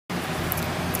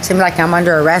seem like I'm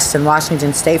under arrest in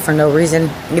Washington State for no reason,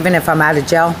 even if I'm out of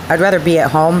jail. I'd rather be at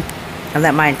home and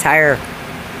let my entire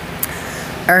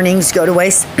earnings go to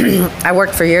waste. I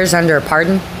worked for years under a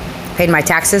pardon, paid my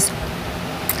taxes,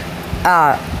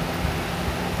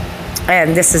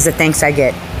 and this is the thanks I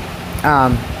get.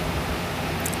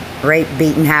 Raped,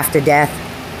 beaten half to death,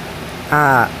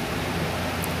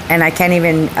 and I can't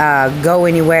even go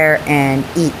anywhere and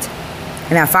eat.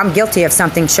 Now, if I'm guilty of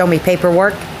something, show me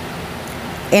paperwork,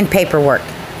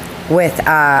 with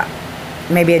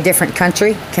maybe a different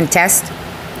country, contest,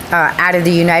 out of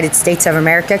the United States of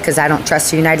America, because I don't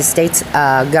trust the United States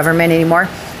government anymore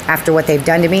after what they've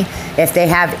done to me. If they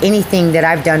have anything that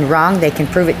I've done wrong, they can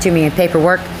prove it to me in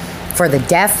paperwork for the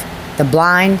deaf, the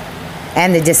blind,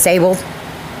 and the disabled,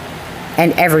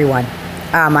 and everyone.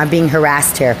 I'm being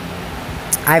harassed here.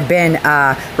 I've been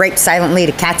raped silently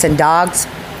to cats and dogs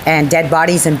and dead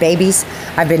bodies and babies.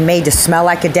 I've been made to smell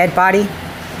like a dead body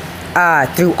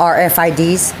through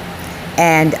RFIDs.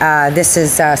 And this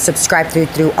is subscribed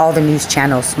through all the news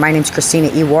channels. My name's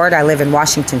Christina E. Ward. I live in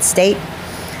Washington State.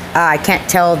 I can't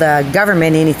tell the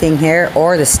government anything here,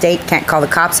 or the state can't call the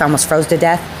cops. I almost froze to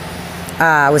death.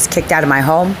 I was kicked out of my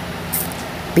home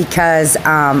because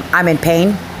I'm in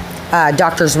pain.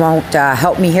 Doctors won't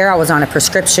help me here. I was on a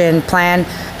prescription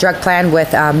drug plan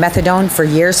with methadone for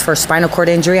years for spinal cord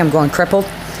injury. I'm going crippled.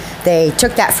 They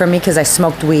took that from me because I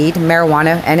smoked weed,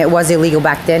 marijuana, and it was illegal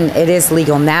back then. It is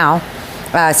legal now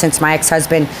since my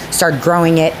ex-husband started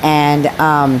growing it, and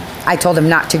I told him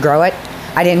not to grow it.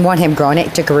 I didn't want him growing it.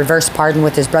 He took a reverse pardon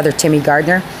with his brother, Timmy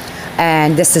Gardner,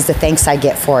 and this is the thanks I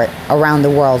get for it around the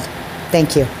world.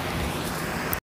 Thank you.